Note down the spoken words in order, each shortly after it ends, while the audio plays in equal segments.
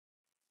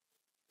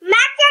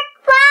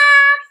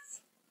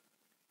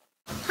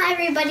Hi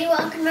everybody,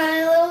 welcome to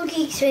my Little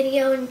Geeks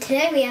video, and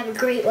today we have a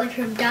great one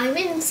from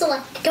Diamond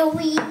Select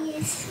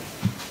Toys.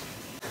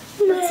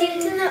 Let's see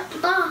what's in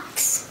that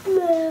box.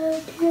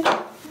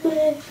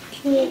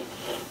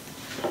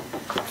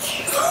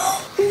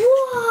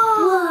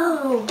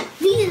 Whoa!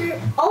 These are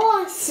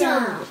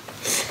awesome!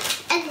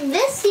 And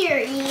this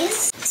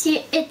series,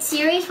 it's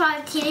Series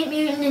 5 Teenage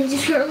Mutant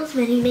Ninja Turtles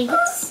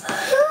Minimates.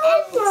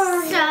 And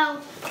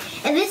so,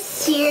 in this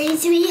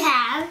series we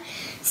have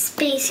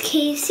Space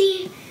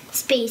Casey,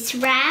 Space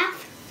Raph,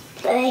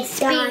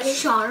 Space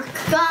Shark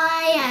Guy,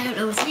 I don't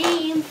know his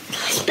name,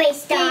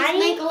 Space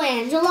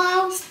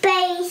Michelangelo,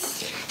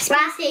 Space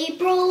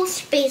April,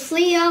 Space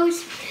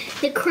Leos,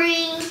 the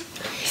Crane,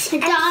 the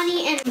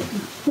Donnie, and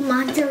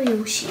Monster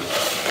Yoshi.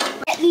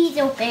 Get these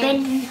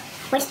open.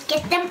 Let's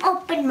get them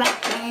open right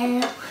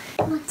now.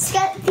 Let's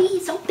get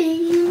these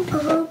open.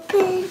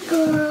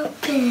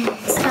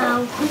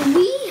 So who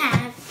we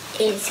have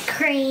is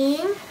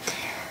Crane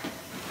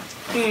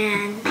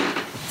and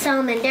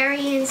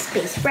Salamandarian,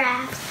 Space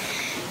Raph,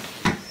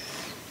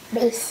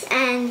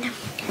 and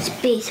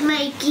Space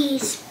Mikey,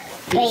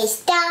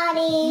 Space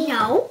Donnie,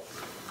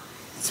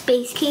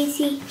 Space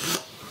Casey,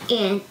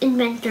 and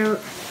Inventor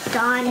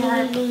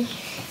Donnie,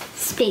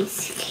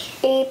 Space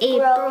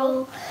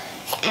April,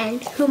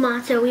 and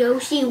Humato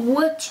Yoshi,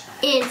 which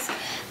is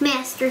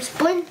Master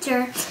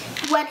Splinter.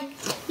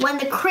 When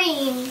the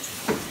Crane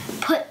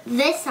put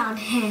this on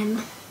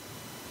him,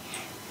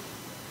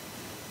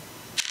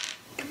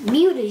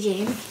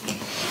 mutagen.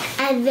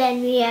 And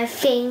then we have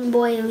Fang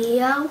Boy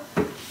Leo,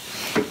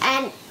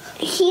 and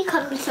he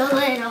comes with a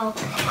little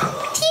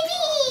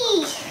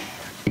TV.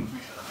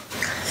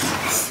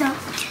 So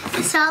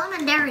the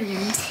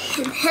Salamandarian,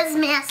 his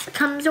mask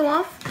comes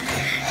off.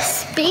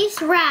 Space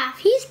Raph,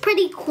 he's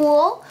pretty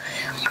cool,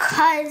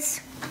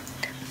 cause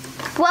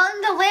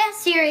in the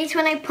last series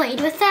when I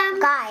played with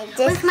them,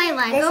 with my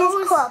Legos, this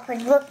is cool,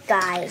 but look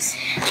guys,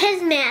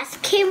 his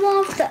mask came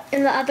off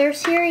in the other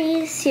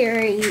series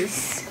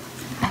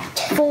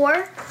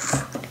 4,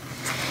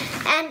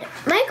 and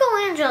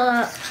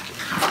Michelangelo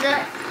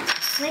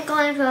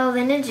the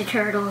Ninja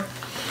Turtle,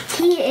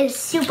 he is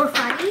super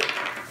funny,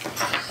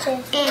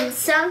 and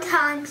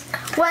sometimes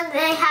when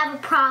they have a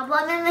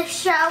problem in the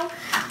show,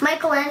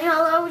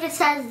 Michelangelo just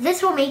says,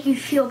 "This will make you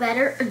feel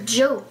better," a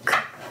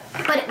joke,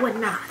 but it would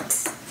not.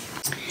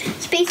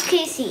 Space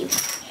Casey,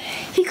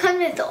 he comes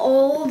with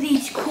all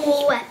these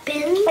cool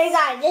weapons. Hey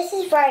guys, this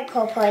is very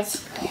cool,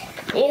 please.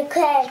 You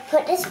could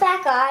put this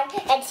back on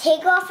and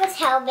take off his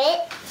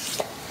helmet.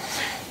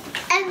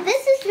 And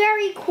this is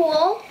very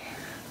cool.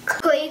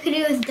 What you could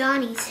do with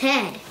Donnie's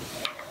head.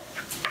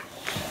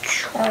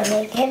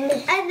 And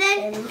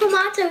then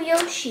Humato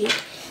Yoshi,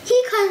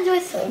 he comes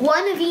with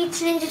one of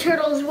each Ninja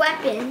Turtle's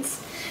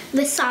weapons.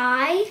 The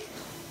sai,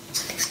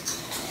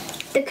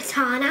 the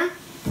katana,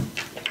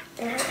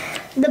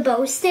 the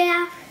bow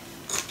staff,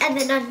 and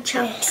the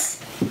nunchucks.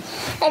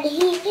 And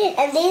these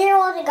are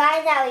all the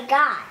guys that we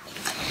got.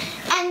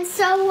 And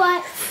so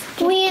what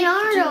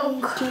Leonardo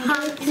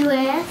comes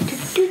with,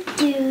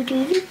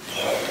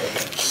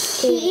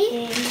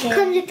 he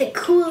comes with the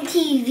cool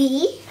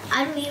TV.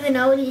 I don't even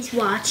know what he's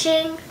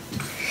watching.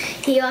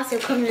 He also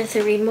comes with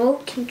a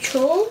remote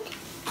control.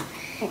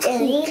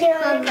 And he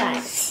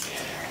comes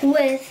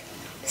with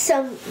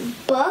some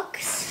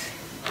books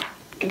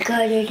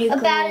about his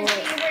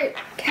favorite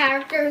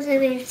characters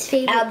in his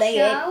favorite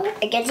show.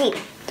 I can see.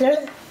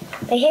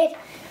 They hit.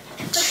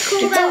 What's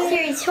cool about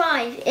Series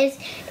 5 is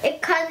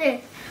it comes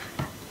with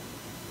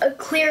a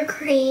clear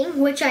crane,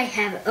 which I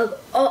have a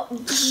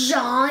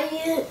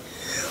giant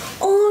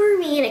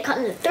army, and it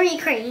comes with 3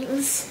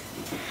 cranes.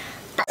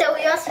 So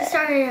we also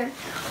started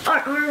our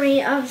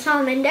army of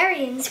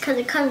Salamandarians because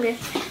it comes with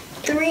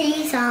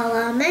 3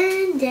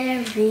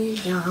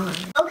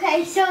 Salamandarians.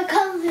 Okay, so it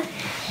comes with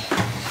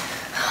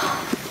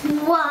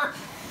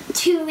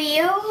 2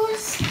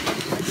 Leos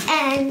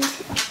and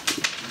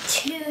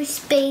 2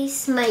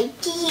 Space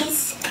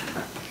Mikeys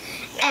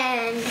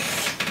and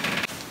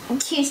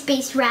 2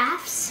 Space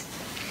Raphs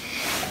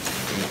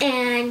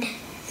and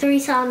 3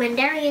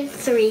 Salamandarians,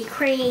 3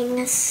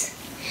 Cranes,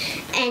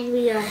 and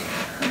we got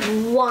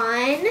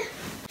 1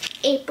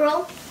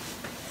 April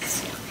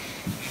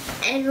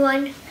and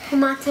 1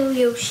 Humato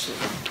Yoshi.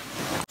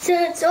 So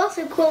it's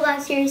also cool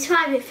about Series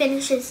 5, it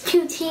finishes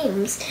 2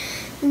 teams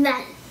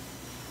that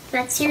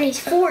Series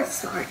 4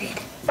 started.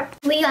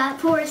 We got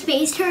 4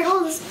 Space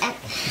Turtles and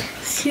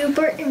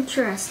super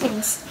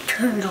interesting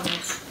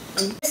turtles.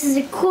 This is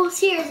a cool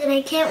series, and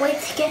I can't wait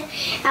to get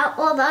out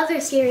all the other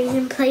series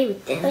and play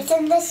with them. What's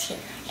in this here?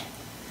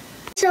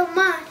 So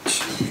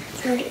much.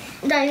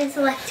 Diamond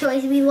Select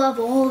Toys, we love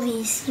all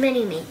these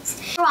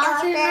Minimates.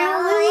 Watching my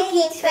Little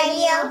Geeks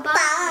video.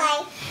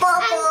 Bye.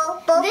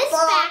 And this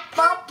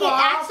backpack, it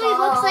actually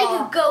looks like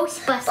a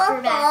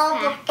Ghostbuster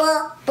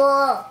backpack.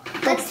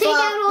 Let's take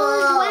out all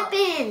his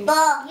weapons.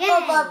 Yay.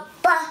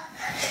 Bye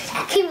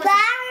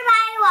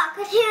everybody,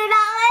 welcome to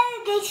my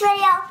Little Geeks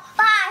video.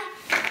 Bye.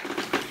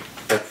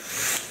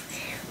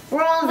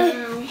 Wrong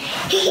now.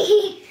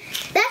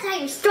 That's that's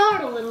how you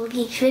start a Little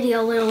Geeks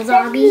video, little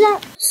zombie.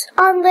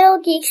 On Little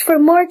Geeks for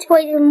more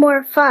toys and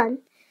more fun.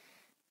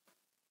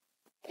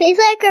 Please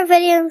like our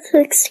video and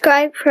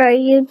subscribe for our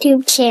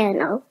YouTube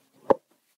channel.